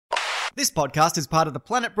This podcast is part of the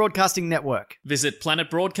Planet Broadcasting Network. Visit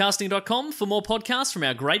planetbroadcasting.com for more podcasts from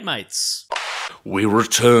our great mates. We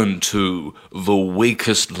return to The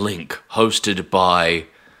Weakest Link, hosted by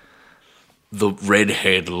the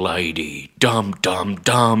redhead lady. Dum dum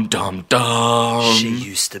dum dum dum. She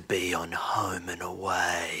used to be on Home and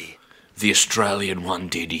Away. The Australian one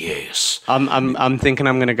did, yes. I'm thinking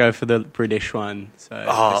I'm going to go for the British one. So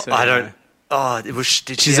I don't. Oh, it was.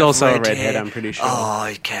 Did she She's have also a red redhead, hair? I'm pretty sure.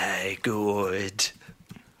 Oh, okay, good.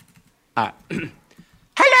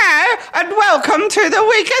 Hello and welcome to the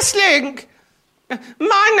Weakest Link.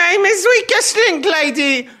 My name is Weakest Link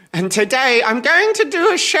Lady, and today I'm going to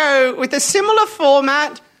do a show with a similar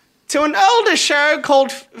format to an older show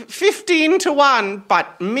called 15 to 1,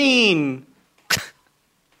 but mean.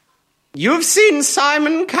 You've seen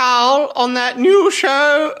Simon Cowell on that new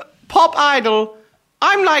show, Pop Idol.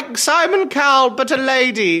 I'm like Simon Cowell, but a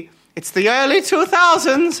lady. It's the early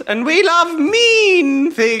 2000s, and we love mean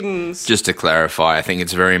things. Just to clarify, I think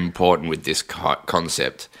it's very important with this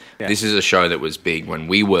concept. Yeah. This is a show that was big when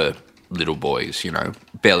we were little boys, you know,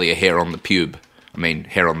 barely a hair on the pube. I mean,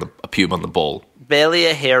 a pube on the ball. Barely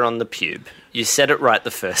a hair on the pube. You said it right the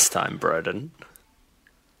first time, Broden.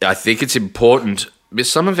 I think it's important with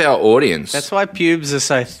some of our audience. That's why pubes are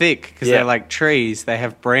so thick, because Yeah. they're like trees. They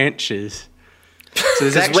have branches. So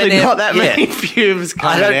there's 'Cause actually when they're- not that many yeah. pubes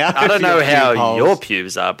coming out. I don't of know your how pube holes. your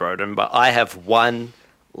pubes are, Broden, but I have one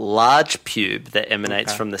large pube that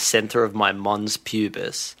emanates Okay. from the center of my mons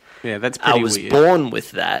pubis. Yeah, that's I pretty was weird. born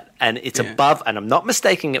with that, and it's Yeah. above, and I'm not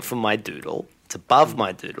mistaking it for my doodle. It's above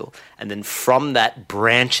my doodle, and then from that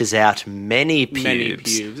branches out many pubes. Many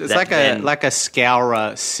pubes. It's that like a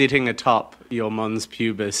scourer sitting atop your mons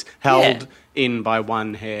pubis, held Yeah. in by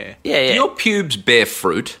one hair. Yeah, Do yeah. your pubes bear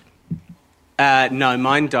fruit? No,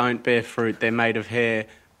 mine don't bear fruit. They're made of hair.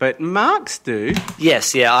 But Mark's do.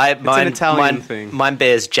 Yes, yeah. Mine, an Italian thing. Mine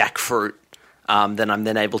bears jackfruit. Then I'm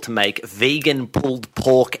then able to make vegan pulled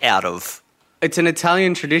pork out of. It's an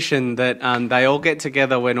Italian tradition that they all get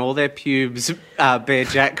together when all their pubes bear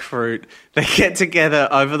jackfruit. They get together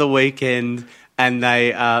over the weekend and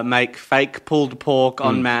they make fake pulled pork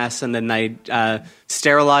en masse, and then they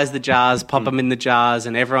sterilize the jars, pop them in the jars,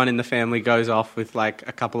 and everyone in the family goes off with like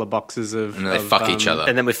a couple of boxes of... And they fuck each other.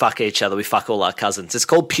 And then we fuck each other. We fuck all our cousins. It's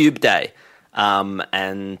called Pube Day.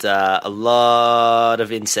 And a lot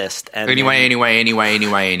of incest. And Anyway. Anyway.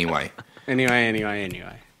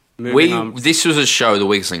 Moving on. This was a show, The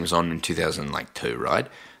Weakest Link was on in 2002, right?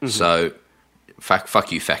 So,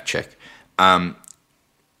 fuck you, fact check.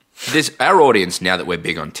 There's our audience, now that we're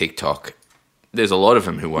big on TikTok, there's a lot of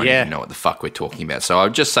them who won't even know what the fuck we're talking about. So I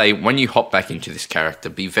would just say, when you hop back into this character,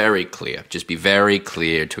 be very clear. Just be very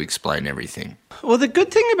clear to explain everything. Well, the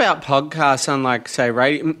good thing about podcasts, unlike, say,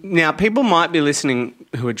 radio... Now, people might be listening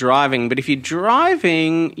who are driving, but if you're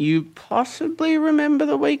driving, you possibly remember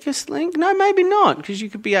The Weakest Link. No, maybe not, because you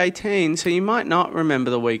could be 18, so you might not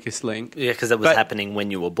remember The Weakest Link. Yeah, because that was happening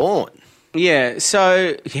when you were born. Yeah,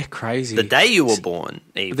 so... Yeah, crazy. The day you were born,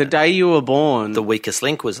 even. The day you were born, The Weakest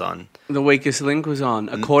Link was on. The Weakest Link was on,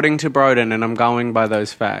 according to Broden, and I'm going by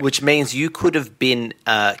those facts. Which means you could have been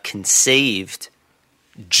conceived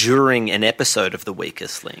during an episode of The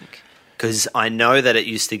Weakest Link. Because I know that it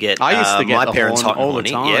used to get, I used to get my the parents horn hot and all the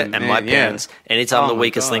horny. time, Yeah, and man, my yeah. parents, anytime Oh The my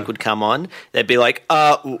Weakest God. Link would come on, they'd be like,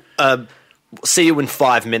 see you in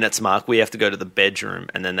 5 minutes, Mark. We have to go to the bedroom.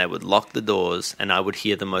 And then they would lock the doors, and I would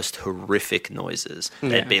hear the most horrific noises.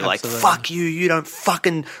 They'd be like, absolutely. fuck you, you don't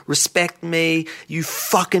fucking respect me, you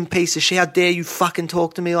fucking piece of shit. How dare you fucking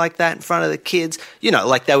talk to me like that in front of the kids? You know,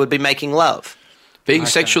 like they would be making love. Being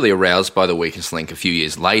sexually aroused by The Weakest Link a few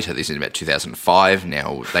years later, this is about 2005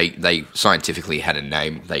 now, they scientifically had a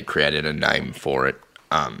name. They created a name for it.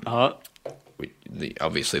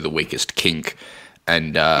 Obviously, The Weakest Kink.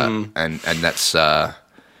 And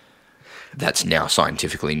that's now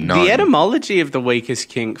scientifically known. The etymology of The Weakest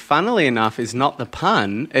Kink, funnily enough, is not the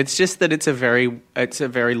pun. It's just that it's a very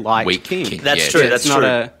light Weak kink. kink. That's Yeah, true. it's That's not true.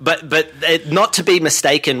 a- But not to be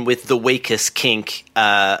mistaken with The Weakest Kink,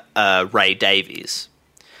 Ray Davies.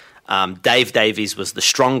 Dave Davies was the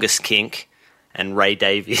strongest kink, and Ray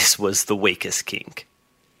Davies was the weakest kink.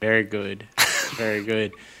 Very good. Very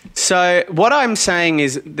good. So what I'm saying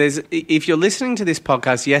is if you're listening to this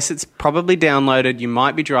podcast, yes, it's probably downloaded, you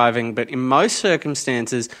might be driving, but in most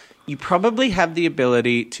circumstances, you probably have the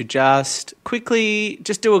ability to just quickly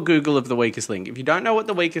just do a Google of The Weakest Link. If you don't know what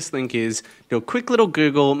The Weakest Link is, do a quick little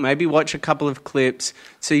Google, maybe watch a couple of clips,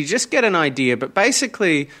 so you just get an idea. But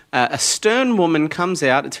basically, a stern woman comes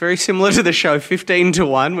out. It's very similar to the show 15 to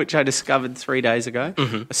 1, which I discovered 3 days ago.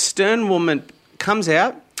 A stern woman comes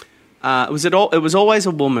out, It was always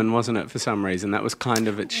a woman, wasn't it? For some reason, that was kind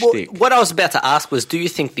of its shtick. What I was about to ask was, do you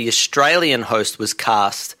think the Australian host was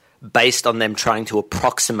cast based on them trying to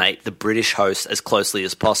approximate the British host as closely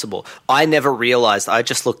as possible? I never realised. I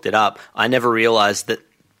just looked it up. I never realised that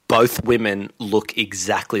both women look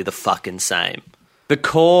exactly the fucking same. The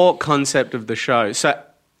core concept of the show. So.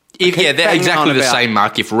 They're exactly the same,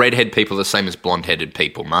 Mark. If redhead people are the same as blonde-headed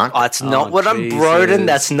people, Mark. That's not what I'm, Broden.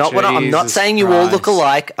 That's not what I'm not saying. You all look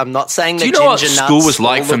alike. I'm not saying that. Do you know what school was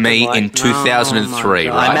like for me in 2003?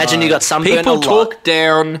 Right? I imagine you got sunburned People a lot.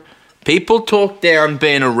 People talk down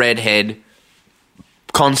being a redhead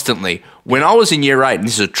constantly. When I was in year 8, and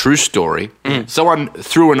this is a true story, someone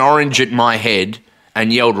threw an orange at my head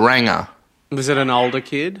and yelled "Ranger." Was it an older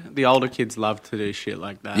kid? The older kids love to do shit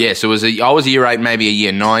like that. Yes, I was a year 8, maybe a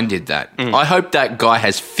year 9 did that. I hope that guy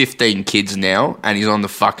has 15 kids now and he's on the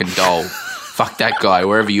fucking dole. Fuck that guy,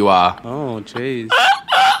 wherever you are. Oh, jeez.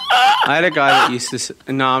 I had a guy that used to...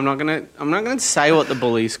 No, I'm not gonna say what the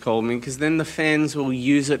bullies called me, because then the fans will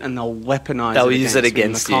use it and they'll weaponize They'll it use it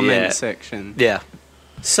against in the you, comment section. Yeah.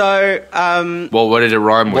 So, Well, what did it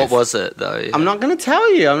rhyme with? What was it, though? Yeah. I'm not going to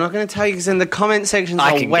tell you. Because in the comment sections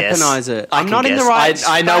they'll weaponize it. I'm not in the right space.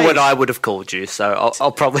 I know what I would have called you, so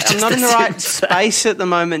I'll probably just... I'm not in the right space at the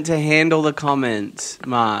moment to handle the comments,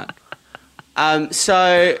 Mark.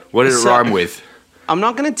 So... What did it rhyme with? I'm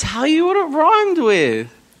not going to tell you what it rhymed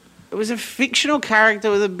with. It was a fictional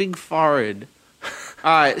character with a big forehead.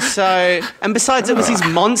 All right, so... And besides, it was his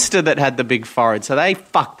monster that had the big forehead, so they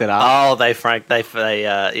fucked it up. Oh, I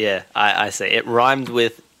see. It rhymed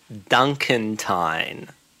with Dunkentine.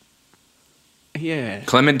 Yeah.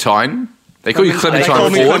 Clementine? They call you They Clementine call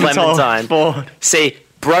me Ford? Clementine Ford. See,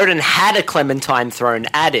 Broden had a Clementine thrown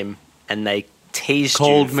at him, and they teased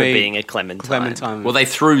Called you for me being a Clementine. Well, they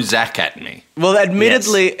threw Zach at me. Well,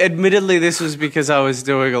 admittedly, this was because I was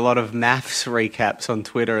doing a lot of maths recaps on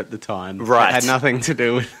Twitter at the time. Right. It had nothing to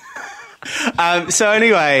do with... so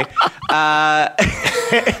anyway...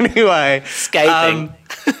 Scathing.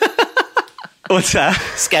 What's that?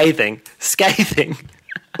 Scathing.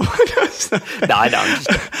 No, I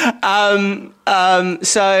don't.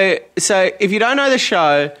 So if you don't know the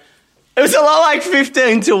show, it was a lot like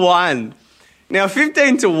 15 to 1. Now,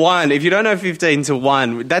 15 to 1, if you don't know 15 to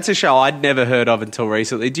 1, that's a show I'd never heard of until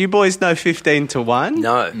recently. Do you boys know 15 to 1?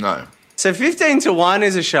 No. So 15 to 1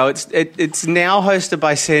 is a show. It's now hosted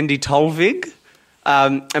by Sandy Tolvig.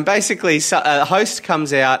 And basically, a host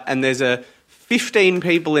comes out and there's 15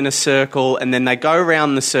 people in a circle, and then they go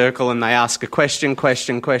around the circle and they ask a question.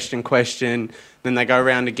 Then they go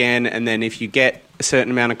around again, and then if you get a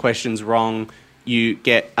certain amount of questions wrong, you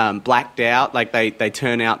get blacked out. Like they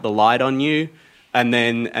turn out the light on you, and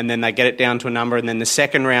then they get it down to a number, and then the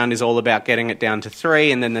second round is all about getting it down to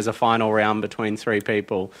 3, and then there's a final round between 3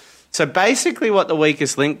 people. So basically what The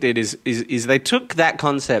Weakest Link did is they took that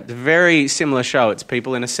concept, very similar show. It's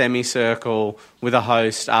people in a semicircle with a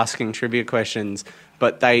host asking trivia questions,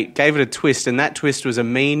 but they gave it a twist, and that twist was a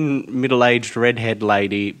mean, middle-aged redhead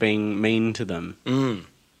lady being mean to them. It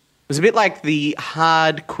was a bit like the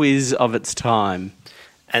hard quiz of its time.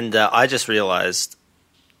 And I just realised,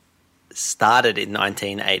 started in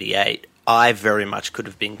 1988, I very much could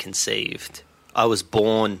have been conceived. I was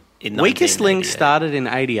born in 1988. Weakest Link started in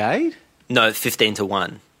 88? No, 15 to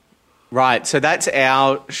 1. Right, so that's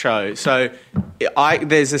our show. So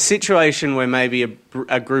there's a situation where maybe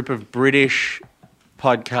a group of British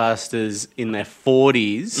podcasters in their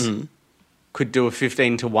 40s could do a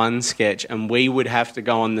 15 to 1 sketch, and we would have to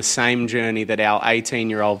go on the same journey that our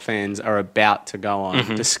 18-year-old fans are about to go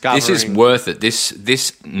on, discovering... This is worth it. This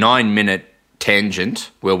 9-minute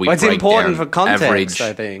tangent where we break down important for context, average,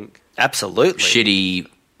 I think. Absolutely. shitty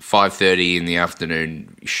 5:30 in the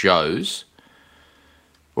afternoon shows.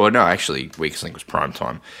 Well, no, actually, Weakest Link was prime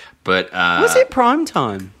time. But, was it prime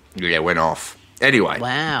time? Yeah, it went off. Anyway.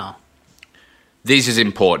 Wow. This is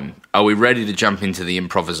important. Are we ready to jump into the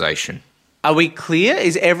improvisation? Are we clear?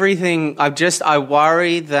 Is everything... I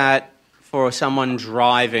worry that for someone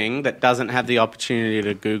driving that doesn't have the opportunity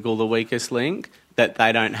to Google The Weakest Link, that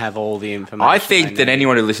they don't have all the information. I think that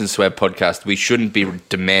anyone who listens to our podcast, we shouldn't be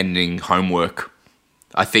demanding homework.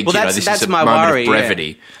 I think this is a moment of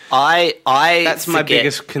brevity. Yeah. That's my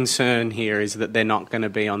biggest concern here, is that they're not going to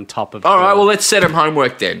be on top of it. All right, well, let's set them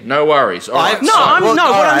homework then. No worries. All right,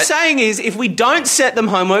 I'm saying is, if we don't set them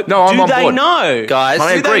homework, do they know? Guys,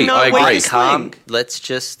 I agree. Let's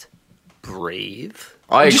just breathe.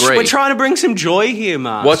 I agree. We're trying to bring some joy here,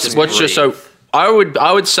 Mark.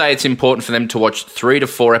 I would say it's important for them to watch 3 to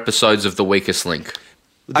 4 episodes of The Weakest Link.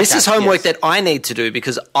 This is homework that I need to do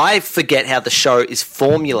because I forget how the show is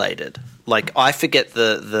formulated. Like, I forget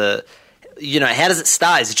the how does it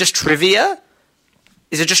start? Is it just trivia?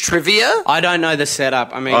 I don't know the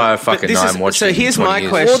setup. I mean, I fucking but this know, is- I'm watching So here's 20 my years.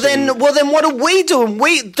 question. Well then, what are we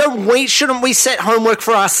doing? Shouldn't we set homework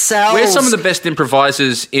for ourselves? We're some of the best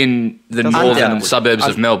improvisers in the northern Undoubtedly. suburbs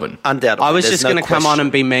of Melbourne. Undoubtedly, I was there's just no going to come on question.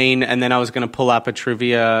 and be mean, and then I was going to pull up a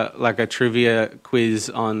trivia quiz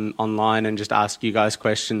online and just ask you guys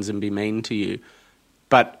questions and be mean to you.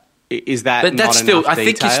 But is that? But that's not still. enough I think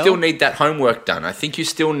you detail? still need that homework done. I think you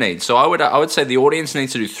still need. So I would say the audience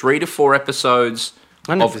needs to do 3 to 4 episodes.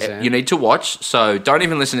 100%. You need to watch. So don't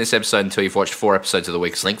even listen to this episode until you've watched 4 episodes of The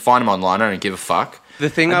Weakest Link. Find them online. I don't give a fuck. The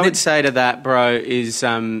thing I would say to that, bro, is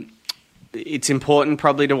it's important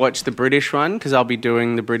probably to watch the British one because I'll be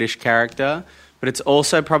doing the British character. But it's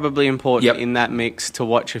also probably important Yep. in that mix to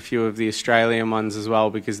watch a few of the Australian ones as well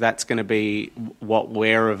because that's going to be what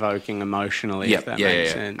we're evoking emotionally, if that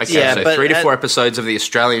makes sense. Okay, Yeah, so but 3 to 4 episodes of the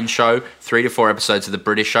Australian show, 3 to 4 episodes of the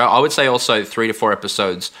British show. I would say also 3 to 4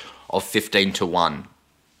 episodes of 15 to 1.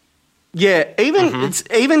 Yeah, Mm-hmm. it's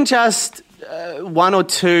even just 1 or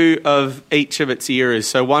 2 of each of its eras.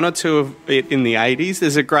 So 1 or 2 of it in the 80s.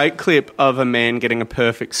 There's a great clip of a man getting a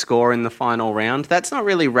perfect score in the final round. That's not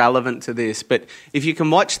really relevant to this, but if you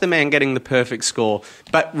can watch the man getting the perfect score,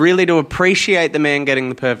 but really to appreciate the man getting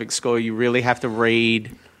the perfect score, you really have to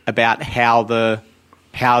read about how the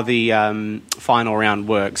final round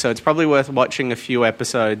works. So it's probably worth watching a few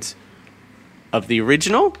episodes of the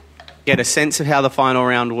original, get a sense of how the final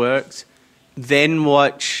round works, then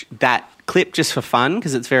watch that clip just for fun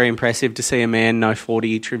because it's very impressive to see a man know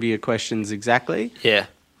 40 trivia questions exactly. Yeah.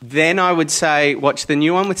 Then I would say watch the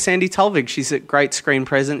new one with Sandy Tulvig. She's a great screen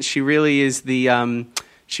presence. She really is the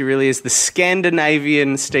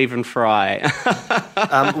Scandinavian Stephen Fry.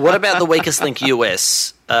 What about the Weakest Link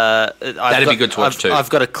US? That'd be good to watch too. I've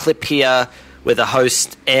got a clip here with a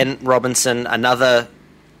host, Anne Robinson, another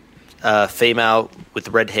female with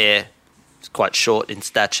red hair. It's quite short in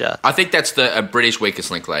stature. I think that's a British Weakest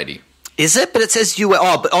Link lady. Is it? But it says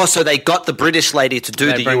US. So they got the British lady to do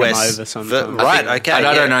They the bring them US. over sometimes. Right, okay. I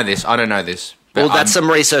yeah. don't know this. I don't know this. But Well, that's I'm-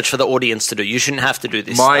 some research for the audience to do. You shouldn't have to do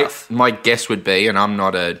this my stuff. my guess would be, and I'm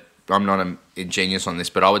not a genius on this,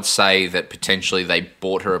 but I would say that potentially they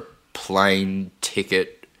bought her a plane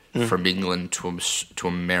ticket from England to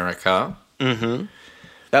America.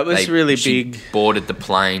 That was really She big. boarded the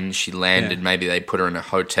plane. She landed. Yeah. Maybe they put her in a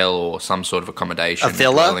hotel or some sort of accommodation. A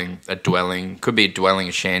villa? A dwelling. Could be a dwelling,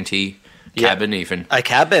 a shanty, Yeah. cabin even. A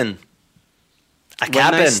cabin.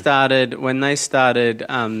 When they started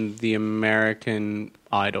the American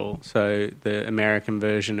Idol, so the American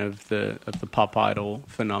version of the pop idol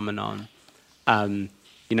phenomenon,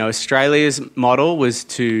 Australia's model was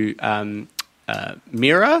to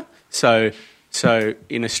mirror. So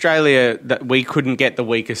in Australia, that we couldn't get the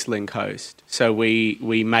Weakest Link host, so we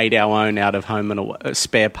made our own out of Home and Away,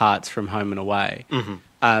 spare parts from Home and Away.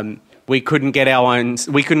 We couldn't get our own.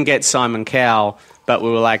 We couldn't get Simon Cowell, but we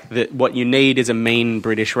were like, what you need is a mean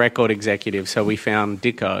British record executive. So we found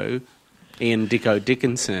Ian Dicko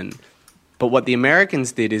Dickinson. But what the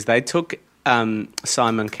Americans did is they took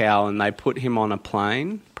Simon Cowell and they put him on a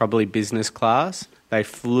plane, probably business class. They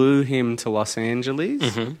flew him to Los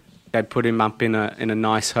Angeles. They put him up in a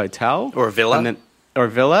nice hotel Or a villa.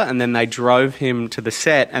 and then they drove him to the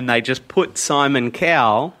set and they just put Simon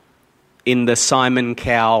Cowell in the Simon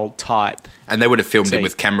Cowell type. And they would have filmed See. it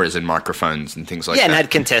with cameras and microphones and things like Yeah, that. and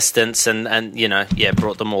had contestants and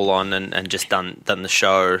brought them all on and just done the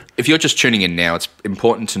show. If you're just tuning in now, it's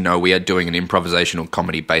important to know we are doing an improvisational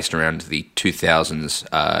comedy based around the 2000s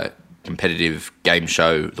competitive game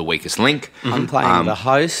show, The Weakest Link. I'm playing the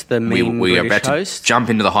host, the mean We are British about to host. jump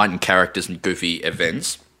into the heightened characters and goofy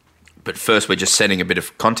events. But first, we're just setting a bit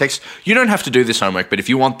of context. You don't have to do this homework, but if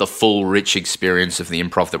you want the full, rich experience of the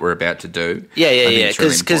improv that we're about to do, I think it's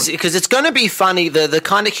really important. Because it's going to be funny. The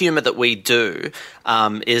kind of humor that we do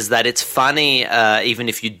is that it's funny even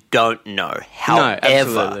if you don't know.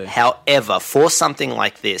 absolutely. However, for something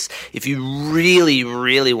like this, if you really,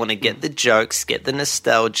 really want to get the jokes, get the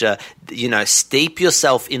nostalgia, steep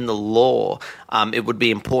yourself in the lore, it would be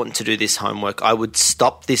important to do this homework. I would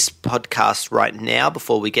stop this podcast right now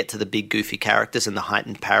before we get to the big goofy characters and the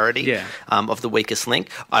heightened parody of The Weakest Link.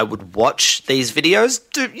 I would watch these videos.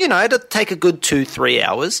 It'll take a good 2-3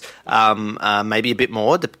 hours, maybe a bit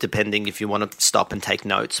more, depending if you want to stop and take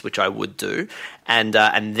notes, which I would do, and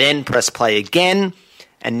then press play again.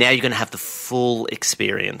 And now you're going to have the full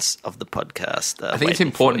experience of the podcast. I think it's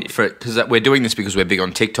waiting for important you. because we're doing this because we're big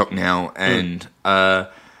on TikTok now, and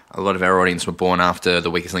a lot of our audience were born after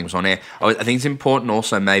The Weakest Link was on air. I think it's important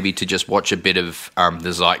also maybe to just watch a bit of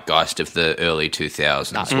the zeitgeist of the early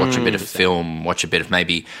 2000s. Watch a bit of film. Watch a bit of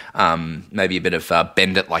maybe a bit of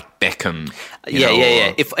Bend It Like Beckham.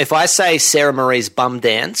 Yeah. If I say Sarah Marie's Bum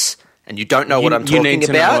Dance, and you don't know what I'm talking need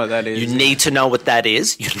to about, know what that is. You need to know what that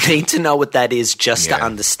is. You need to know what that is just to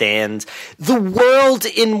understand the world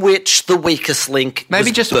in which The Weakest Link maybe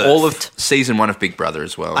was just birthed. all of season 1 of Big Brother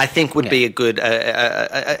as well. I think would be a good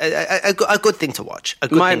a good thing to watch.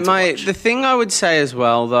 The thing I would say as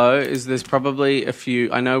well, though, is there's probably a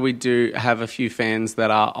few. I know we do have a few fans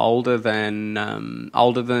that are older than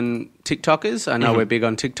TikTokers. I know we're big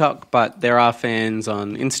on TikTok, but there are fans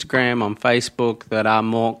on Instagram, on Facebook that are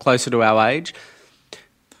more closer to our age.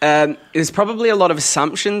 There's probably a lot of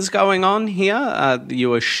assumptions going on here.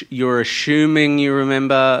 You're assuming you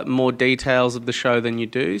remember more details of the show than you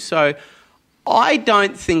do. So I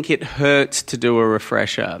don't think it hurts to do a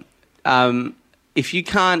refresher. If you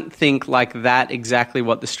can't think like that exactly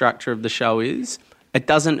what the structure of the show is, it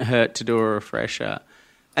doesn't hurt to do a refresher.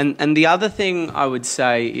 And the other thing I would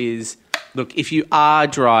say is, look, if you are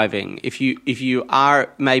driving, if you are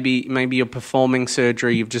maybe you're performing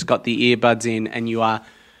surgery, you've just got the earbuds in, and you are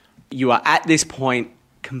at this point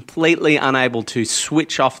completely unable to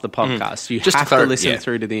switch off the podcast. You just have to listen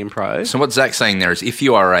through to the impro. So what Zach's saying there is, if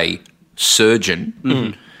you are a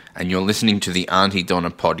surgeon and you're listening to the Auntie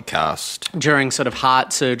Donna podcast during sort of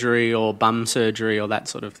heart surgery or bum surgery or that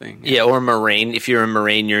sort of thing, yeah, or a Marine. If you're a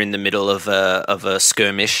Marine, you're in the middle of a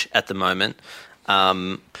skirmish at the moment.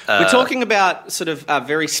 We're talking about sort of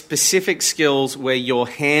very specific skills where your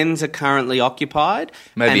hands are currently occupied.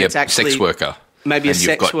 Maybe and it's sex worker. Maybe a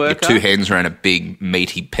sex worker. You've got your 2 hands around a big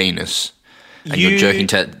meaty penis, and you're jerking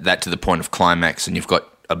that to the point of climax, and you've got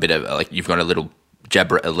a bit of you've got a little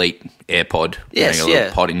Jabra Elite AirPod, yes, a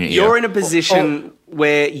little pod in your ear. You're in a position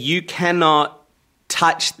where you cannot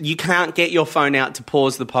you can't get your phone out to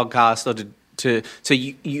pause the podcast or so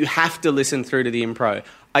you have to listen through to the impro.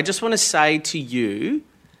 I just want to say to you,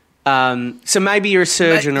 so maybe you're a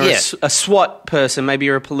surgeon or a SWAT person, maybe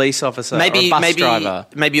you're a police officer or a bus driver.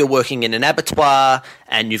 Maybe you're working in an abattoir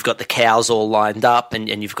and you've got the cows all lined up and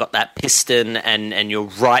you've got that piston and you're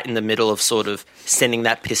right in the middle of sort of sending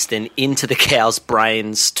that piston into the cow's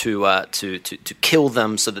brains to kill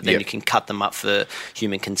them so that then you can cut them up for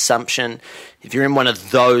human consumption. If you're in one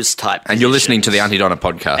of those type and you're listening to the Auntie Donna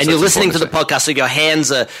podcast. And you're listening to the podcast, so your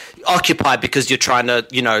hands are occupied because you're trying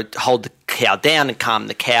to, hold the cow down and calm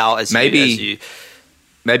the cow as you...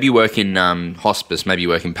 Maybe you work in hospice, maybe you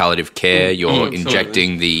work in palliative care, you're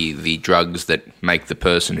injecting the drugs that make the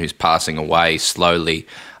person who's passing away slowly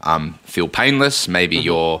feel painless. Maybe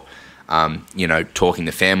you're, talking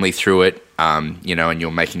the family through it, and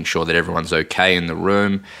you're making sure that everyone's okay in the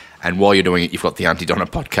room. And while you're doing it, you've got the Auntie Donna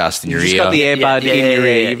podcast in your ear. You've just got the earbud in your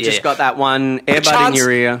ear. You've just got that one earbud in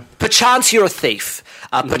your ear. Perchance you're a thief.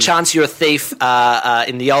 Perchance you're a thief.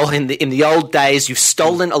 In the old days, you've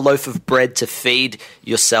stolen a loaf of bread to feed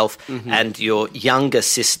yourself and your younger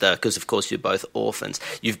sister, because of course you're both orphans.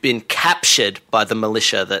 You've been captured by the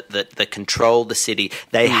militia that control the city.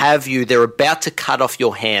 They have you. They're about to cut off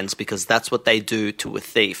your hands because that's what they do to a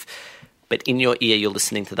thief. But in your ear, you're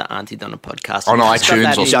listening to the Auntie Donna podcast. On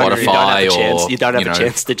iTunes or Spotify. You don't have a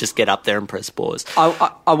chance to just get up there and press pause.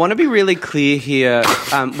 I want to be really clear here.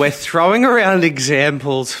 We're throwing around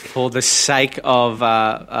examples for the sake of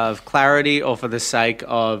clarity or for the sake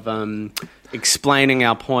of explaining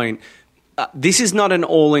our point. This is not an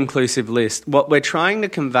all-inclusive list. What we're trying to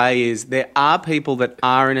convey is there are people that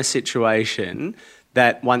are in a situation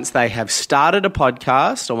that once they have started a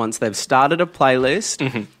podcast or once they've started a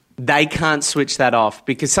playlist... They can't switch that off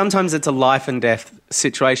because sometimes it's a life and death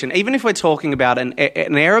situation. Even if we're talking about an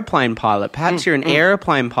aeroplane pilot, perhaps you're an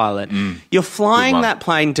aeroplane pilot. You're flying that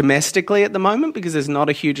plane domestically at the moment because there's not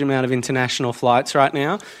a huge amount of international flights right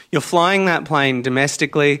now. You're flying that plane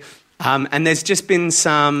domestically and there's just been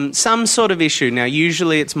some sort of issue. Now,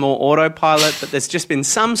 usually it's more autopilot, but there's just been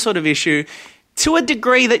some sort of issue to a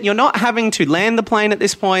degree that you're not having to land the plane at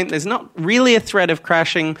this point. There's not really a threat of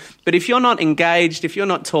crashing. But if you're not engaged, if you're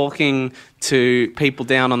not talking to people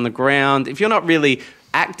down on the ground, if you're not really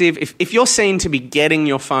active, if you're seen to be getting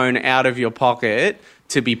your phone out of your pocket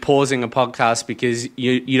to be pausing a podcast because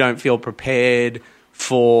you don't feel prepared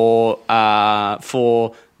for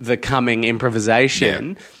the coming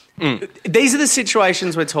improvisation... These are the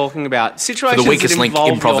situations we're talking about. Situations for the Weakest that Link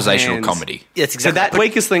improvisational comedy. Yes, exactly. So that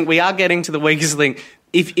Weakest Link, we are getting to the Weakest Link.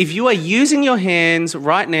 If you are using your hands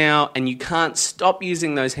right now and you can't stop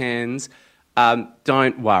using those hands,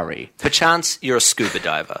 don't worry. Perchance you're a scuba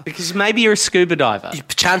diver. Because maybe you're a scuba diver.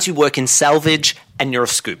 Perchance you work in salvage and you're a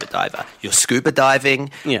scuba diver. You're scuba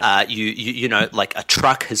diving. Yeah. You know, like a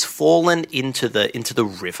truck has fallen into the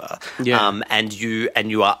river. Yeah. And you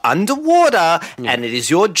are underwater, and it is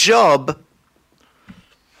your job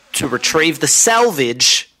to retrieve the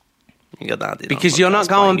salvage. You got that, Because you're not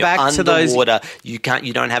going back to those. Underwater. You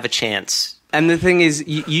don't have a chance. And the thing is,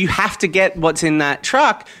 you have to get what's in that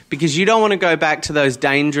truck because you don't want to go back to those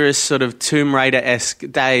dangerous sort of Tomb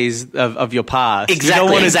Raider-esque days of your past. Exactly. You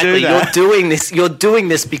don't want to do that. You're doing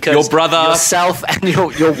this because Your brother- yourself and your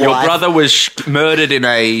wife. Your brother was murdered in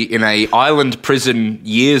a island prison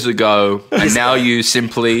years ago, and now you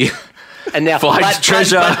simply and now find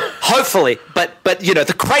treasure. But hopefully, but you know,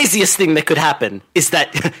 the craziest thing that could happen is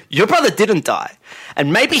that your brother didn't die,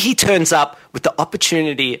 and maybe he turns up with the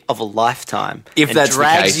opportunity of a lifetime, If and that's the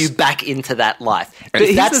drags case. you back into that life. But And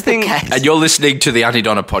if that's the thing- the case, And you're listening to the Auntie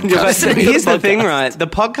Donna podcast. But here's the thing, podcast. right? The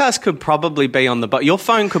podcast could probably be on the boat. Your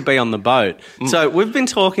phone could be on the boat. So we've been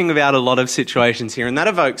talking about a lot of situations here, and that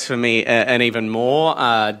evokes for me an even more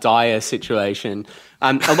dire situation.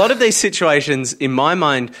 A lot of these situations, in my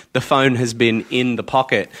mind, the phone has been in the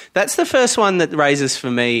pocket. That's the first one that raises for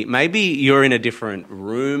me, maybe you're in a different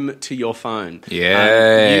room to your phone.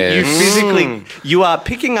 Yes. You physically, you are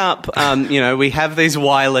picking up, we have these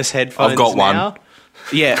wireless headphones I've got one. now.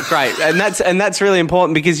 Yeah, great. And that's really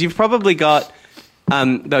important because you've probably got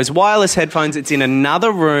those wireless headphones. It's in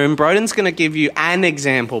another room. Broden's going to give you an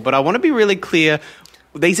example, but I want to be really clear.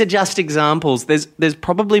 These are just examples. There's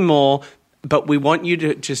probably more, but we want you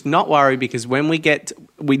to just not worry because when we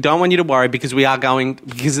don't want you to worry because we are going,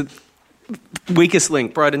 because it's weakest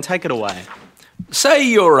link. Broden, take it away. Say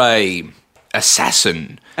you're a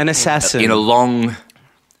assassin An assassin. in a long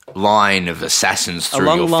line of assassins through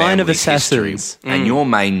long your line of family's history, assassins. and your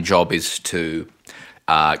main job is to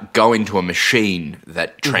go into a machine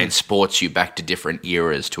that transports you back to different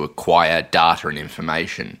eras to acquire data and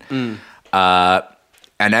information.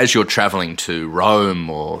 And as you're traveling to Rome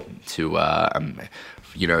or to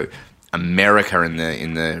America in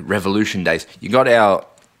the Revolution days, you got our.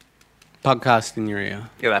 podcast in your ear.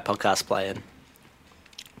 you got that podcast playing.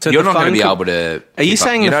 So You're the not going to phone be could- able to. Are you keep up.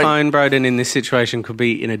 saying the don't- phone, Broden, in this situation could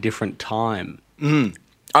be in a different time?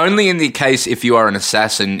 Only in the case if you are an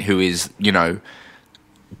assassin who is,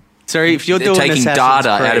 So if you're doing taking Assassin's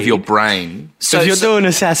data Creed, out of your brain. So if you're doing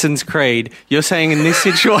Assassin's Creed, you're saying in this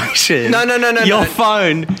situation, No, your no.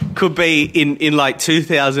 phone could be in like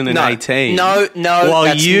 2018. No, while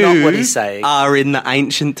that's you not what he's saying. are in the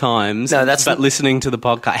ancient times. No, that's but not- listening to the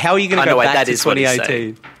podcast. How are you going I to know, go wait, back that to is what he's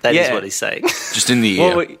 2018? saying. That is Yeah. what he's saying. Just in the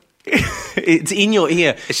ear. Well, it's in your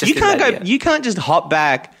ear. It's just You in can't that go. ear. You can't just hop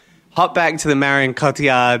back to the Marion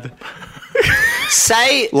Cotillard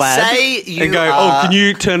lab say you and go, are, can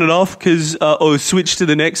you turn it off or switch to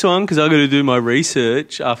the next one because I've got to do my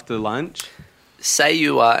research after lunch. say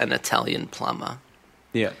you are an Italian plumber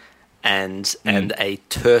Yeah. and a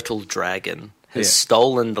turtle dragon has Yeah.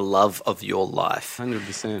 stolen the love of your life.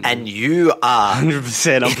 100%. And you are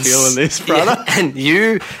 100%. I'm feeling this, brother.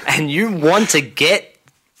 Yeah, and you want to get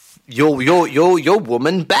your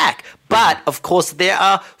woman back. But of course there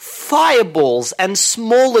are fireballs and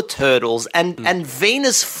smaller turtles and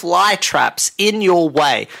Venus flytraps in your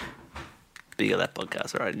way. But you got that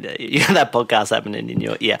podcast right in there. You got that podcast happening in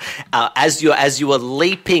your ear. As you are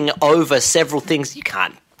leaping over several things, you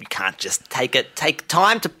can't just take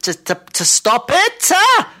time to stop it.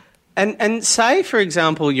 And say, for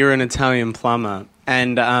example, you're an Italian plumber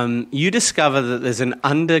and you discover that there's an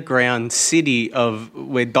underground city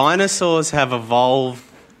where dinosaurs have evolved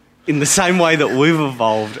in the same way that we've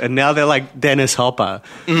evolved, and now they're like Dennis Hopper.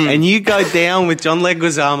 And you go down with John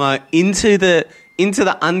Leguizamo into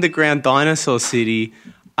the underground dinosaur city,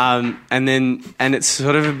 and it's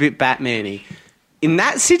sort of a bit Batman-y. In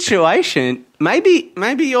that situation, maybe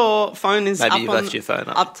your phone is Maybe up you've on, left your phone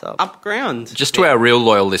up top. up ground. Just to our real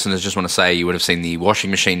loyal listeners, just want to say you would have seen the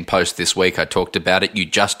washing machine post this week. I talked about it. You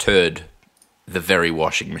just heard the very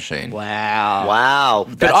washing machine. Wow. Wow.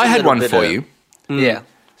 But That's I a had little one bit for of- you. Yeah.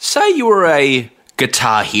 Say you were a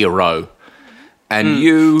guitar hero and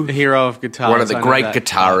you Hero of guitars. one of the I know great that.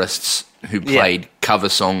 guitarists who Yeah. played cover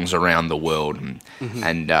songs around the world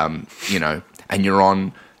and you're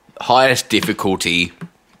on highest difficulty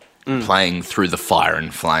playing through the fire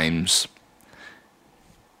and flames.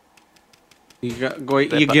 You're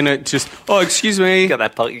gonna just. Oh, excuse me. You got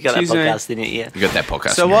that Excuse me. podcast in your ear. You got that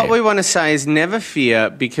podcast. So in your what head. we want to say is never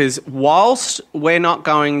fear, because whilst we're not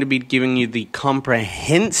going to be giving you the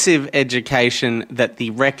comprehensive education that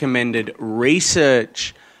the recommended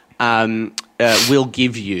research will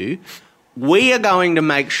give you, we are going to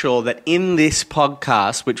make sure that in this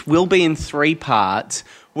podcast, which will be in 3 parts,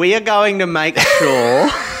 we are going to make sure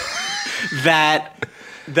that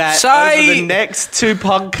over the next 2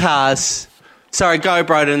 podcasts... Sorry, go,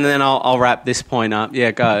 Broden, and then I'll wrap this point up.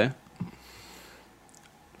 Yeah, go.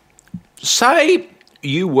 Say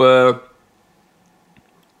you were...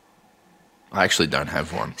 I actually don't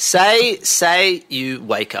have one. Say you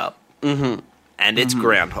wake up and it's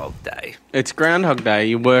Groundhog Day. It's Groundhog Day.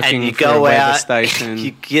 You're working And you for a go weather out, station.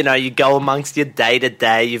 you go amongst your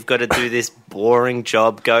day-to-day. You've got to do this boring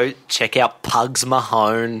job. Go check out Pugs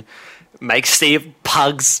Mahone. See if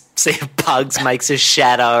Pugs makes a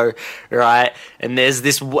shadow, right? And there's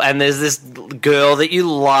this girl that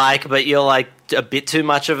you like, but you're like a bit too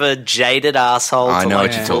much of a jaded asshole I to know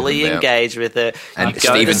like what you're fully talking about. engage with her. And You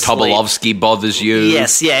go Stephen to sleep. Tobolowsky bothers you.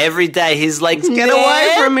 Yes, yeah, every day he's like, Get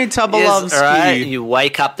away from me, Tobolowsky. Yes, all right? You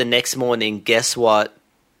wake up the next morning, guess what?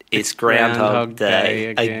 It's Groundhog Day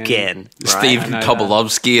again. Right? Stephen I know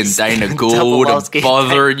Tobolowsky and Dana Gould are Tobolowsky.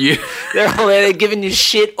 bothering you. They're all there giving you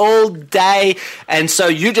shit all day, and so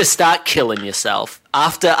you just start killing yourself.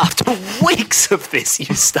 After weeks of this,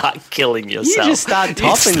 you start killing yourself. just start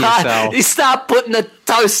topping yourself. You start putting a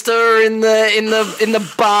toaster in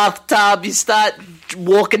the bathtub. You start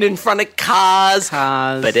walking in front of cars.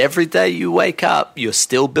 But every day you wake up, you're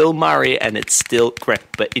still Bill Murray, and it's still great.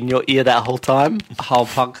 But in your ear that whole time, A whole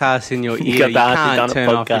podcast in your ear. got You that, can't you've done a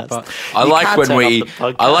turn off your podcast. I You like can't when turn we off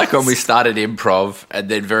the I like when podcast. we started improv and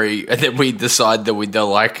then we decide that we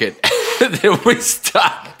don't like it. Then we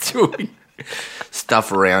start doing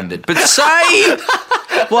stuff around it. But say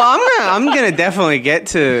Well, I'm gonna definitely get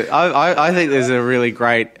to. I think there's a really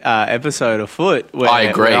great episode afoot. Where, I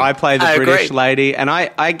agree. where I play the I British agree. lady, and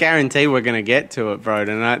I guarantee we're gonna get to it, bro.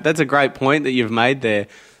 And that's a great point that you've made there.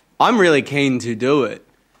 I'm really keen to do it,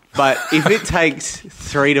 but if it takes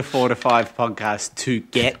 3 to 4 to 5 podcasts to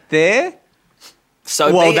get there,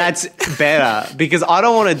 So well, be it. that's better because I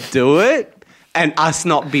don't want to do it and us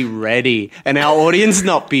not be ready and our audience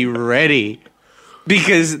not be ready.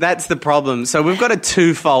 Because that's the problem. So we've got a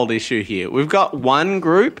twofold issue here. We've got one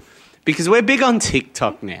group, because we're big on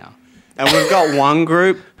TikTok now, and we've got one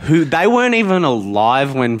group who they weren't even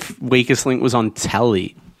alive when Weakest Link was on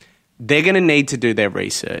telly. They're going to need to do their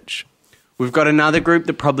research. We've got another group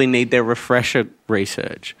that probably need their refresher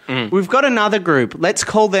research. We've got another group. Let's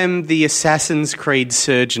call them the Assassin's Creed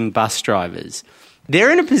surgeon bus drivers.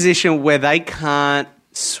 They're in a position where they can't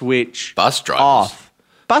switch Bus drivers? off.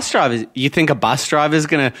 Bus drivers. You think a bus driver is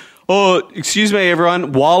going to, oh, excuse me,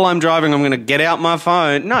 everyone, while I'm driving, I'm going to get out my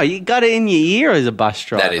phone. No, you got it in your ear as a bus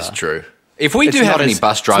driver. that is true. If we It's do have not any as-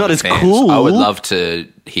 bus it's not driver as fans, cool. I would love to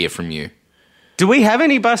hear from you. Do we have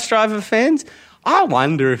any bus driver fans? I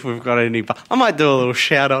wonder if we've got any. I might do a little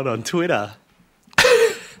shout out on Twitter.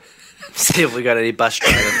 See if we got any bus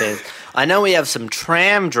driver fans. I know we have some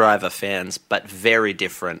tram driver fans, but very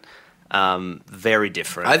different. Very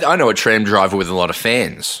different. I know a tram driver with a lot of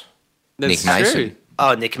fans. That's Nick Mason. true.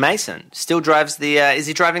 Oh, Nick Mason still drives the. Is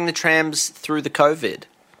he driving the trams through the COVID?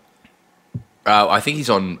 I think he's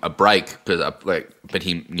on a break, but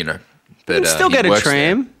he, you know, but You can still he get a works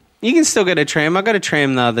tram. there. You can still get a tram. I got a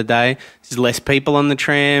tram the other day. There's less people on the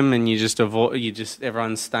tram, and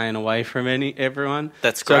everyone's staying away from everyone.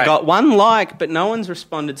 That's So I great. got one like, but no one's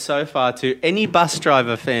responded so far to any bus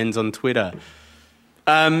driver fans on Twitter.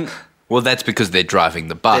 Well, that's because they're driving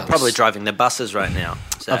the bus. They're probably driving the buses right now.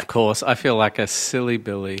 So. Of course, I feel like a silly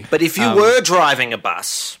Billy. But if you were driving a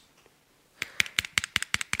bus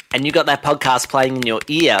and you got that podcast playing in your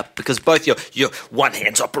ear because both your one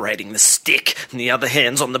hand's operating the stick and the other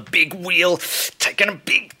hand's on the big wheel, taking a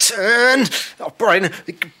big turn, operating,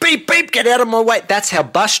 beep, beep, get out of my way. That's how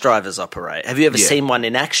bus drivers operate. Have you ever Yeah. seen one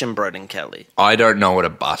in action, Broden Kelly? I don't know what a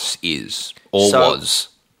bus is or So- was.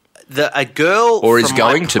 A girl Or is from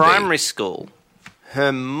going my to be. primary school,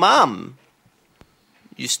 her mum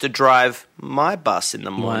used to drive my bus in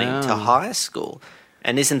the morning Wow. to high school.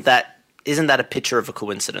 And isn't that a picture of a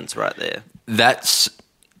coincidence right there? That's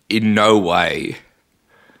in no way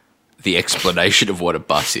the explanation of what a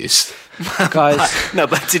bus is. Guys, No,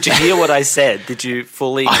 but did you hear what I said? Did you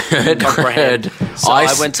fully comprehend? So I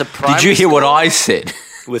went to primary Did you hear what school I said?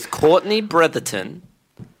 with Courtney Bretherton,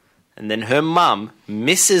 and then her mum,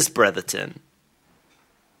 Mrs. Bretherton,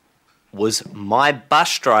 was my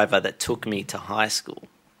bus driver that took me to high school.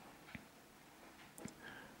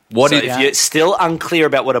 What So is if you're still unclear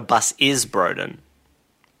about what a bus is, Broden,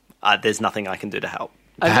 there's nothing I can do to help.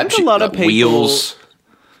 I perhaps think a lot of people wheels?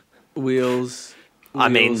 wheels. I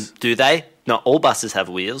mean, wheels. do they? Not all buses have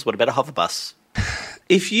wheels. What about a hover bus?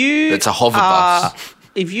 If you It's a hover are- bus.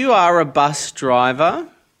 If you are a bus driver,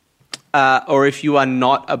 or if you are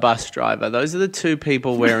not a bus driver. Those are the two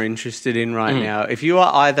people we're interested in right now. If you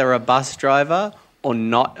are either a bus driver or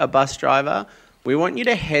not a bus driver, we want you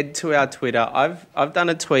to head to our Twitter. I've done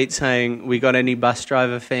a tweet saying, we got any bus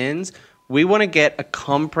driver fans? We want to get a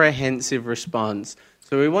comprehensive response.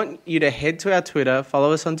 So we want you to head to our Twitter,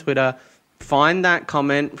 follow us on Twitter, find that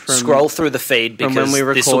comment from... Scroll through the feed because when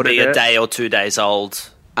we this will be a recorded it. day or 2 days old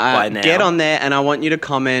by now. Get on there and I want you to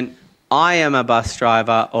comment, I am a bus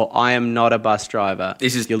driver or I am not a bus driver.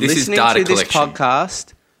 This is You're data listening to this collection.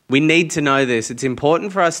 podcast. We need to know this. It's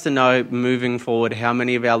important for us to know moving forward how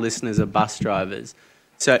many of our listeners are bus drivers.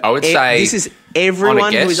 So I would say, this is on everyone a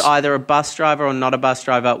who guess- is either a bus driver or not a bus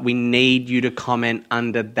driver. We need you to comment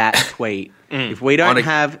under that tweet. If we don't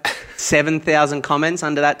have 7,000 comments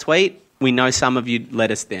under that tweet, we know some of you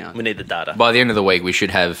let us down. We need the data. By the end of the week, we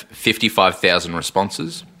should have 55,000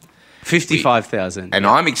 responses. 55,000 And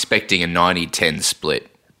I'm expecting a 90-10 split.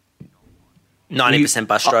 90%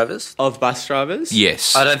 bus drivers? of bus drivers.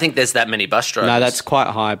 Yes. I don't think there's that many bus drivers. No, that's quite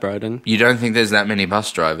high, Broden. You don't think there's that many bus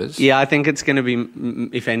drivers? Yeah, I think it's going to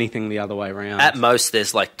be, if anything, the other way around. At most,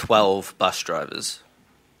 there's like 12 bus drivers.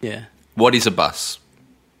 Yeah. What is a bus?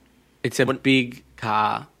 It's a big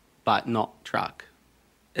car, but not truck.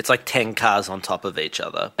 It's like 10 cars on top of each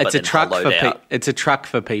other. But It's a then truck hollowed for out. it's a truck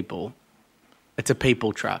for people. It's a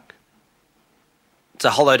people truck. It's a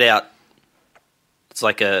hollowed out. It's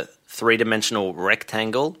like a 3-dimensional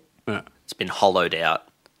rectangle. Yeah. It's been hollowed out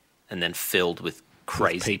and then filled with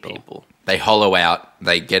crazy people. people. They hollow out.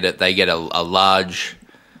 They get it. They get a large.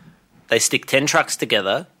 They stick 10 trucks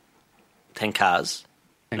together, 10 cars,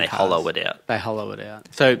 and they cars. hollow it out. They hollow it out.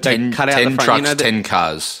 So they 10, cut out 10 the front. trucks, You know, 10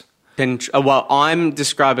 cars. well, I'm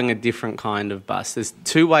describing a different kind of bus. There's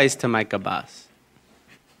two ways to make a bus.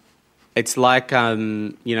 It's like, you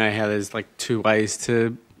know how there's like two ways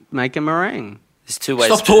to make a meringue. There's 2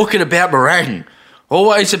 ways. Stop talking about meringue.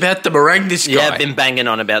 Always about the meringue, this guy. Yeah, I've been banging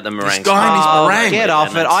on about the meringues. This guy and his Oh, meringue. get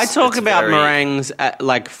off it. I talk it's about very- meringues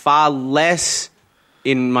like far less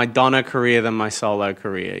in my Donna career than my solo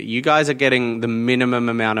career. You guys are getting the minimum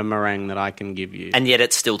amount of meringue that I can give you. And yet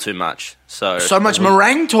it's still too much. So So much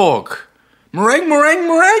meringue talk.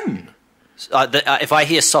 Meringue. if I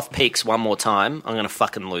hear soft peaks one more time, I'm going to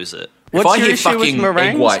fucking lose it. What's if I your hear issue with fucking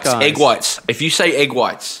meringues, egg whites, guys? egg whites. If you say egg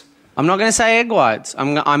whites, I'm not going to say egg whites.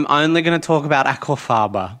 I'm only going to talk about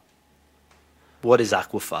aquafaba. What is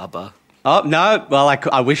aquafaba? Oh, no. Well,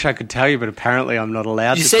 I wish I could tell you, but apparently I'm not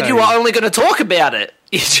allowed You to said tell you were only going to talk about it.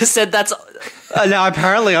 You just said that's... No,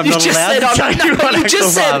 apparently I'm You not just allowed said, to tell you what you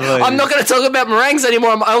just said, aquafaba is. I'm not going to talk about meringues anymore.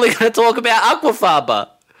 I'm only going to talk about aquafaba.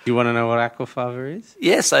 You want to know what aquafaba is?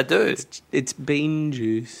 Yes, I do. It's bean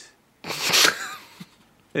juice.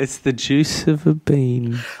 It's the juice of a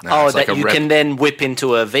bean. Oh, it's like that a you can then whip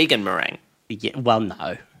into a vegan meringue. Yeah, well,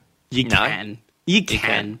 no. You No? can. You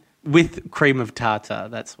can. With cream of tartar.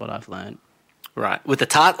 That's what I've learned. Right. With the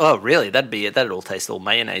tart... Oh, really? That'd be it. That'd all taste all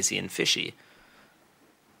mayonnaisey and fishy.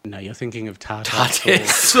 No, you're thinking of tartar. tartar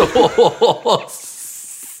sauce.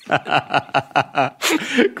 sauce.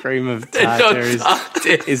 Cream of Not tartar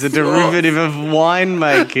is a derivative of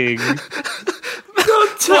winemaking.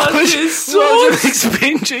 tartar sauce. Mix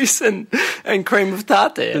bean juice and cream of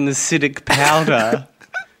tartar. An acidic powder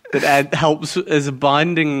that helps as a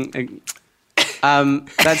binding.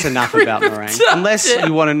 That's enough about meringue. Unless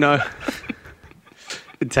you want to know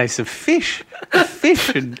the taste of fish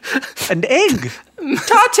and egg.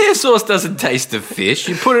 Tartar sauce doesn't taste of fish.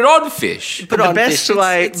 You put it on fish. Put The on best fish.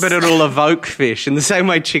 way, It's- but it'll evoke fish in the same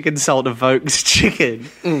way chicken salt evokes chicken.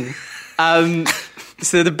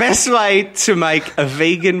 So the best way to make a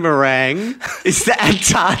vegan meringue is to add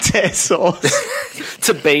tartar sauce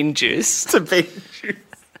to bean juice. to bean juice.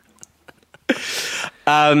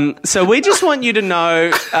 So we just want you to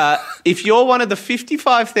know if you're one of the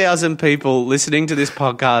 55,000 people listening to this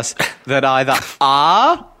podcast that either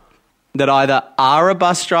are a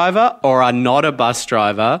bus driver or are not a bus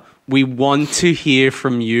driver, we want to hear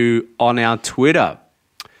from you on our Twitter.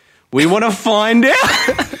 We want to find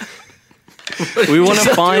out. We want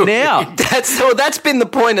to find out. That's been the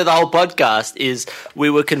point of the whole podcast. Is we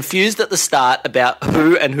were confused at the start about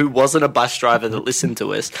who and who wasn't a bus driver that listened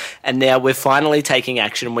to us, and now we're finally taking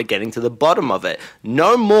action and we're getting to the bottom of it.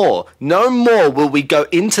 No more will we go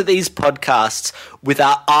into these podcasts with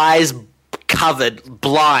our eyes covered,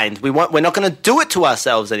 blind. We're not going to do it to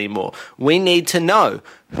ourselves anymore. We need to know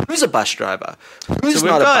who's a bus driver, who's So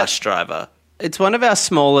we've not a got- bus driver. It's one of our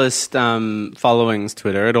smallest followings,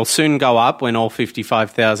 Twitter. It'll soon go up when all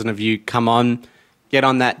 55,000 of you come on get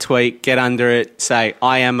on that tweet, get under it, say,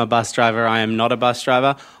 I am a bus driver, I am not a bus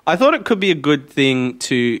driver. I thought it could be a good thing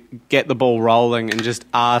to get the ball rolling and just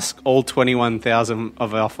ask all 21,000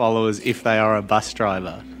 of our followers if they are a bus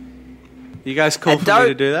driver. You guys cool for me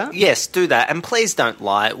to do that? Yes, do that. And please don't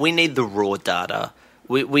lie. We need the raw data.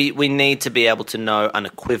 We need to be able to know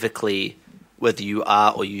unequivocally whether you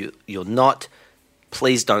are or you're not.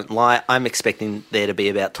 Please don't lie. I'm expecting there to be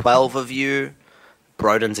about 12 of you.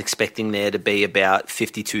 Broden's expecting there to be about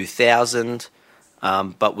 52,000.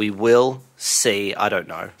 But we will see. I don't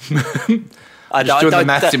know. I'm just doing the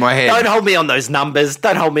maths in my head. Don't hold me on those numbers.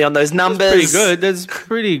 Don't hold me on those numbers. That's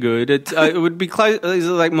pretty good. It would be close. Is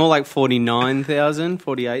it like more like 49,000,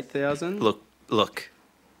 48,000? Look.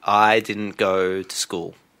 I didn't go to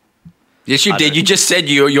school. Yes, you did. You just said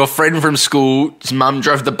your friend from school's mum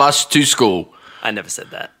drove the bus to school. I never said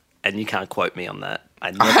that, and you can't quote me on that. I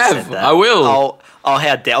never have. said that. I will.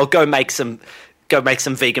 How dare! I'll go make some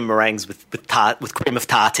vegan meringues with cream of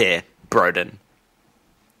tartare, Broden.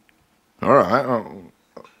 All right.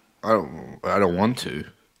 I don't want to.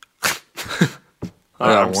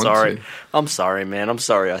 I'm sorry. I'm sorry, man. I'm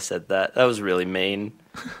sorry I said that. That was really mean.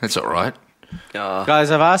 That's all right.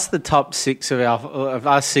 Guys, I've asked the top six of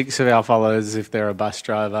our followers if they're a bus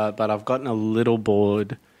driver, but I've gotten a little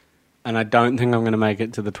bored, and I don't think I'm going to make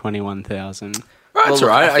it to the 21,000. That's all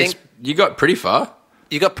right. You got pretty far.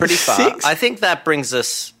 You got pretty far. 6? I think that brings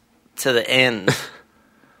us to the end.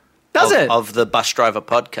 Does it? Of the Bus Driver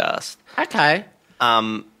podcast. Okay.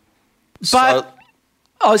 But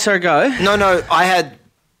sorry, go. No, I had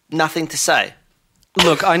nothing to say.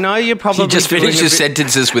 Look, I know you're probably You just finished your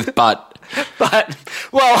sentences with "but." But,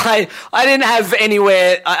 well, I didn't have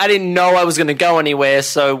anywhere, I didn't know I was going to go anywhere,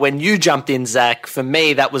 so when you jumped in, Zach, for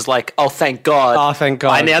me, that was like, oh, thank God. Oh, thank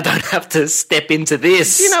God. I now don't have to step into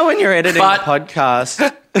this. You know when you're editing a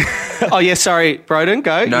podcast... Oh, yeah, sorry, Broden,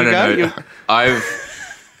 go. No. I've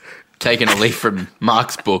taken a leaf from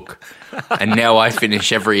Mark's book, and now I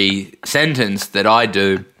finish every sentence that I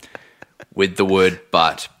do with the word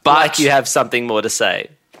 "but." But like you have something more to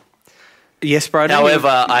say. Yes, Broden.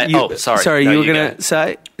 However, sorry. Sorry, No, you were you going to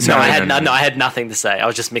say? No, I No. had nothing to say. I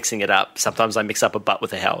was just mixing it up. Sometimes I mix up a but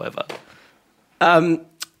with a however.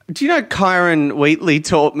 Do you know Kyron Wheatley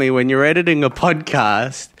taught me when you're editing a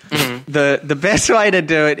podcast, the best way to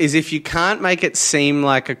do it is if you can't make it seem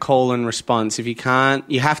like a call and response,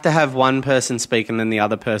 you have to have one person speak and then the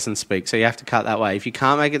other person speak. So you have to cut that way. If you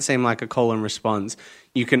can't make it seem like a call and response,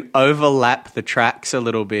 you can overlap the tracks a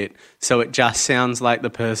little bit so it just sounds like the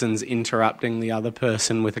person's interrupting the other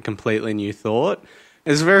person with a completely new thought.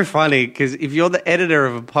 It's very funny because if you're the editor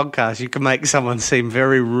of a podcast, you can make someone seem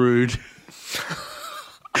very rude.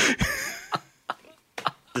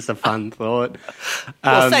 Just a fun thought.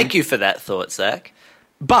 Well, thank you for that thought, Zach.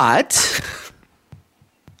 But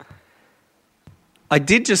I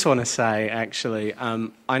did just want to say, actually,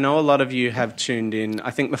 I know a lot of you have tuned in.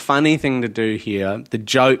 I think the funny thing to do here, the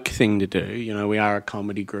joke thing to do, we are a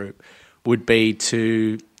comedy group, would be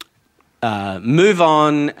to move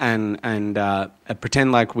on and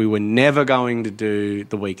pretend like we were never going to do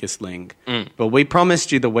the weakest link. But we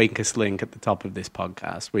promised you the weakest link at the top of this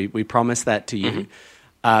podcast. We promised that to you.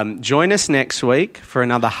 Join us next week for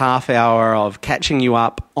another half hour of catching you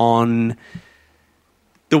up on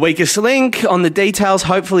the weakest link, on the details.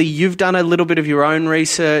 Hopefully you've done a little bit of your own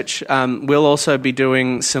research. We'll also be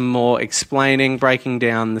doing some more explaining, breaking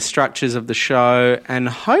down the structures of the show, and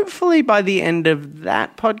hopefully by the end of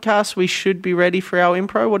that podcast we should be ready for our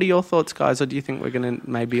impro. What are your thoughts, guys? Or do you think we're going to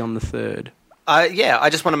maybe on the third? I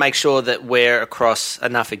just want to make sure that we're across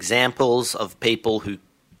enough examples of people who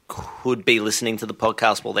could be listening to the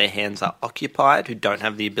podcast while their hands are occupied, who don't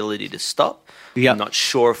have the ability to stop. Yep. I'm not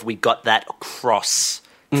sure if we got that across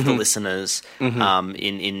to the listeners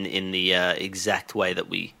in the exact way that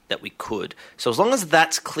we could. So as long as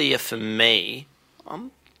that's clear for me,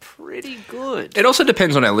 I'm pretty good. it also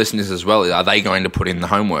depends on our listeners as well. Are they going to put in the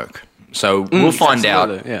homework? So we'll find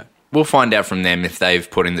out. Yeah. We'll find out from them if they've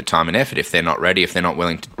put in the time and effort. If they're not ready, if they're not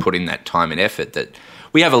willing to put in that time and effort, that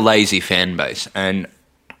we have a lazy fan base, and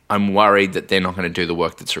I'm worried that they're not going to do the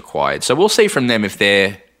work that's required. So we'll see from them if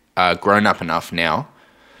they're grown up enough now.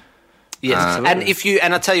 Yes,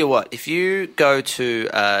 and I'll tell you what, if you go to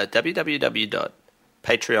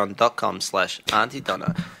www.patreon.com/Auntie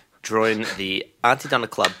Donna, join the Auntie Donna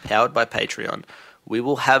Club powered by Patreon, we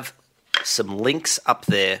will have some links up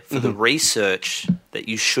there for the research that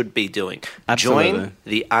you should be doing. Absolutely. Join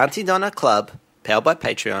the Auntie Donna Club powered by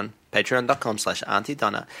Patreon, patreon.com/Auntie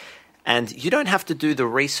Donna, and you don't have to do the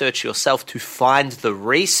research yourself to find the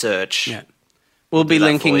research. Yeah. We'll be do that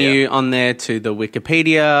linking for you. you on there to the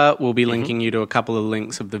Wikipedia. We'll be linking you to a couple of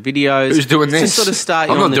links of the videos. Who's doing Just this? sort of start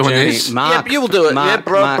I'm you on not the doing journey. this. Mark, Yeah, you will do it. Mark,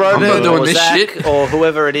 Broden I'm not doing or this Zach shit. or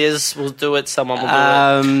whoever it is will do it. Someone will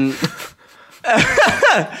do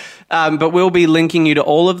it. But we'll be linking you to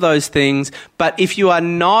all of those things. But if you are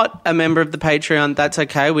not a member of the Patreon, that's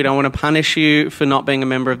okay. We don't want to punish you for not being a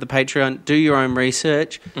member of the Patreon. Do your own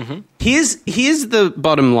research. Here's the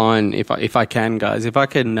bottom line, if I can, guys. If I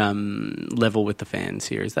can level with the fans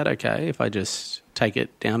here, is that okay? If I just take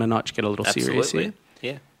it down a notch, get a little serious here. Absolutely.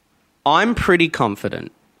 Yeah. I'm pretty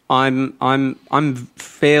confident. I'm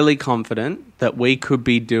fairly confident that we could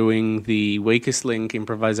be doing the Weakest Link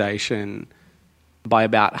improvisation by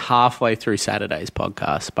about halfway through Saturday's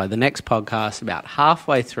podcast. By the next podcast, about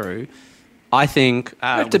halfway through, I think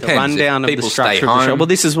with the depends. rundown If of the people stay structure of the show. home. Well,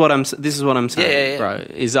 this is what I'm saying, Yeah. bro.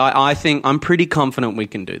 Is I think I'm pretty confident we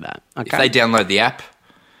can do that. Okay. If they download the app,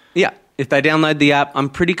 Yeah, if they download the app, I'm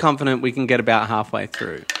pretty confident we can get about halfway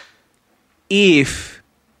through. If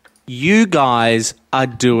you guys are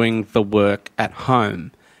doing the work at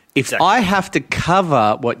home, if Exactly. I have to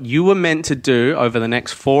cover what you were meant to do over the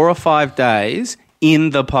next 4 or 5 days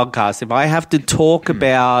in the podcast, if I have to talk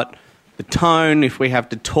about the tone, if we have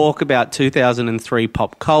to talk about 2003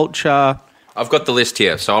 pop culture, I've got the list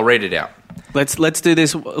here, so I'll read it out. let's do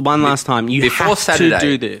this one last time. You Before have Saturday, to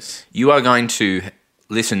do this. You are going to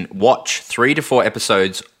watch 3 to 4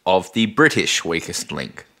 episodes of the British Weakest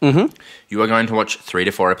Link. Mm-hmm. You are going to watch 3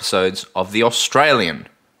 to 4 episodes of the Australian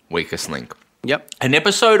Weakest Link. Yep. An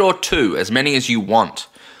episode or 2, as many as you want,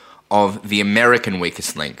 of the American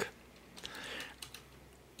Weakest Link.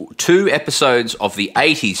 2 episodes of the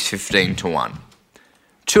 80s 15 to 1.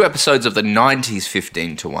 2 episodes of the 90s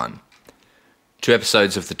 15 to 1. 2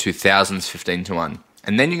 episodes of the 2000s 15 to 1.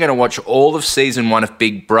 And then you're going to watch all of season 1 of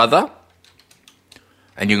Big Brother.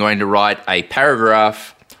 And you're going to write a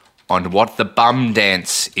paragraph on what the bum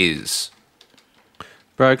dance is.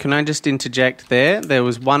 Bro, can I just interject there? There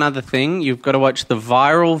was one other thing. You've got to watch the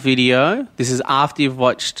viral video. This is after you've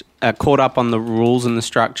watched, caught up on the rules and the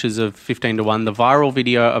structures of 15 to 1, the viral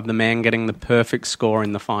video of the man getting the perfect score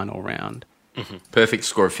in the final round. Perfect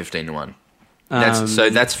score of 15 to 1.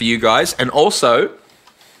 So that's for you guys. And also,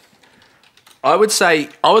 I would say,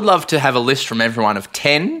 I would love to have a list from everyone of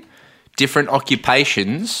 10 different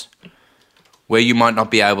occupations where you might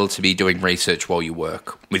not be able to be doing research while you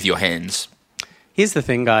work with your hands. Here's the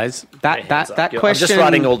thing, guys. That question... I'm just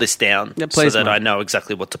writing all this down Yeah, so please, that mate. I know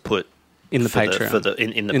exactly what to put In the for Patreon.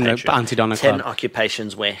 in the In the Patreon. Auntie Donna 10 Club.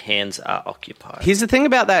 occupations where hands are occupied. Here's the thing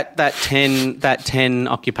about that 10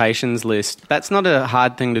 occupations list. That's not a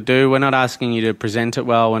hard thing to do. We're not asking you to present it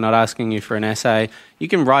well. We're not asking you for an essay. You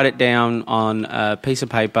can write it down on a piece of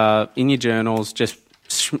paper in your journals. Just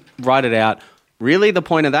write it out. Really, the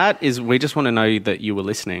point of that is we just want to know that you were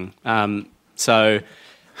listening. It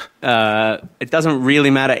doesn't really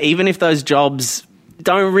matter. Even if those jobs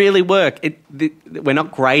don't really work, we're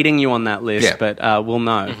not grading you on that list, Yeah. but we'll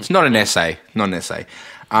know. It's not an essay.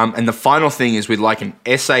 And the final thing is we'd like an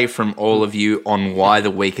essay from all of you on why the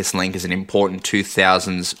Weakest Link is an important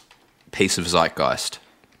 2000s piece of zeitgeist.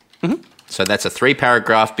 Mm-hmm. So that's a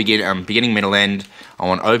 3-paragraph beginning, middle, end. I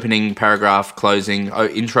want opening, paragraph, closing,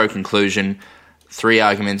 intro, conclusion, 3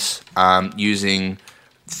 arguments using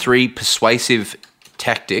 3 persuasive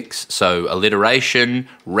tactics. So alliteration,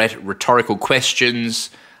 rhetorical questions,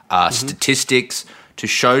 statistics to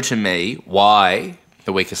show to me why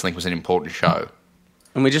the Weakest Link was an important show.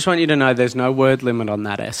 And we just want you to know there's no word limit on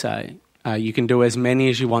that essay. You can do as many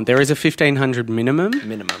as you want. There is a 1,500 minimum,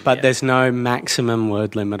 but yeah. there's no maximum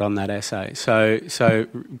word limit on that essay. So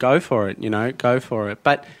go for it, go for it.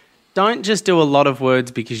 But don't just do a lot of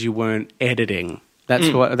words because you weren't editing.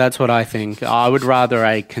 That's what I think. I would rather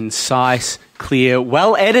a concise, clear,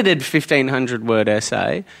 well-edited 1,500 word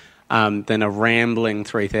essay than a rambling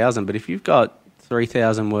 3,000. But if you've got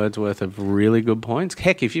 3,000 words worth of really good points,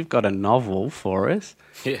 heck, if you've got a novel for us,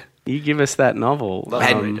 you give us that novel.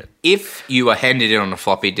 And if you are handed it on a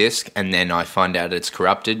floppy disk and then I find out it's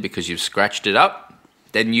corrupted because you've scratched it up,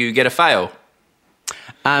 then you get a fail.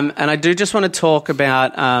 And I do just want to talk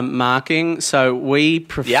about marking. So we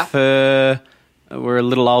prefer... We're a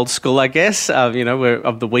little old school, I guess. We're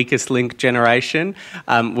of the Weakest Link generation.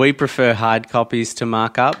 We prefer hard copies to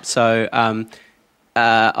mark up. So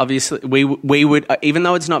obviously, we would, even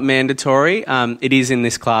though it's not mandatory, it is in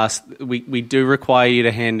this class. We do require you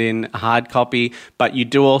to hand in a hard copy, but you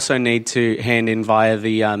do also need to hand in via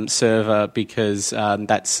the server because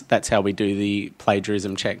that's how we do the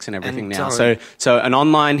plagiarism checks and everything now. So an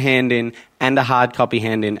online hand in and a hard copy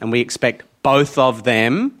hand in, and we expect both of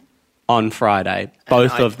them on Friday.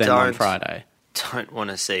 Both of them on Friday. don't want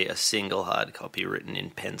to see a single hard copy written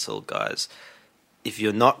in pencil, guys. If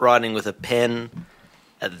you're not writing with a pen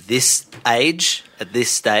at this stage,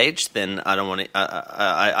 then I don't want to.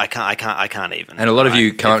 I can't even. And a lot of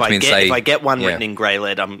you come up to me and say, if I get one yeah. written in grey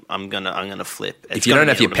lead, I'm gonna flip. If you don't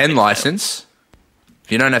have your pen license,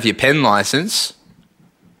 then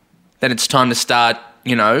it's time to start.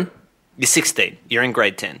 You're 16. You're in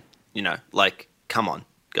grade 10. Come on,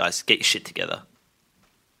 guys, get your shit together.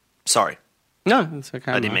 Sorry, No, it's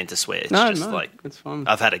okay. I didn't mean to swear. It's it's fine.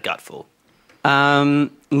 I've had a gutful.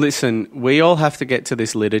 Listen, we all have to get to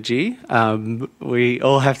this liturgy. We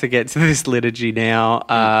all have to get to this liturgy now.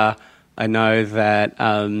 I know that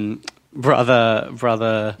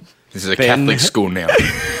brother. This is a Ben, Catholic school now.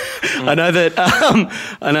 I know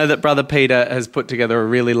that Brother Peter has put together a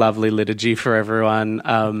really lovely liturgy for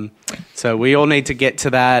everyone. So we all need to get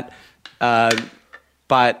to that.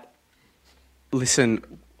 But listen,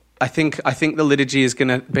 I think the liturgy is going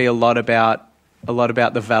to be a lot about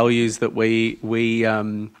the values that we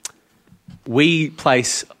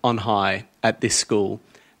place on high at this school,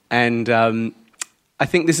 and I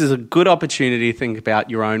think this is a good opportunity to think about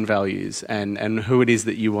your own values and who it is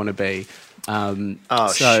that you want to be.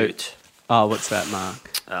 Shoot! Oh, what's that,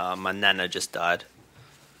 Mark? My nana just died.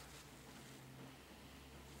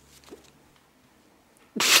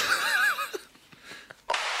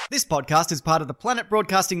 This podcast is part of the Planet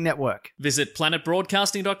Broadcasting Network. Visit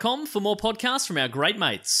planetbroadcasting.com for more podcasts from our great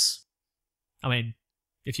mates. I mean,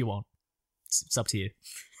 if you want. It's up to you.